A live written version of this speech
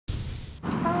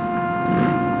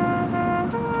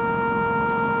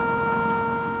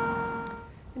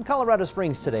Colorado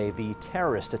Springs today, the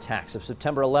terrorist attacks of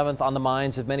September 11th on the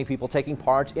minds of many people taking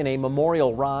part in a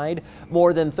memorial ride.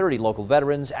 More than 30 local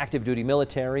veterans, active duty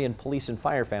military, and police and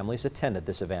fire families attended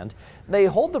this event. They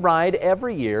hold the ride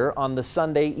every year on the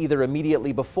Sunday either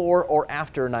immediately before or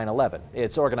after 9/11.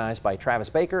 It's organized by Travis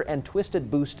Baker and Twisted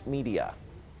Boost Media.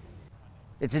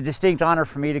 It's a distinct honor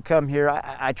for me to come here.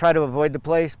 I try to avoid the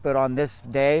place, but on this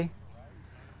day,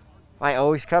 I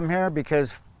always come here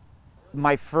because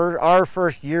our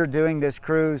first year doing this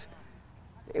cruise,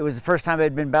 it was the first time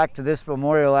I'd been back to this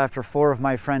memorial after 4 of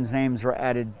my friends' names were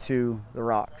added to the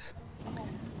rocks.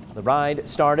 The ride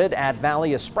started at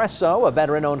Valley Espresso, a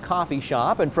veteran-owned coffee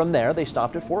shop, and from there they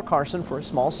stopped at Fort Carson for a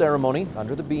small ceremony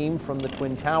under the beam from the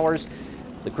Twin Towers.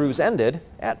 The cruise ended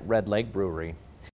at Red Lake Brewery.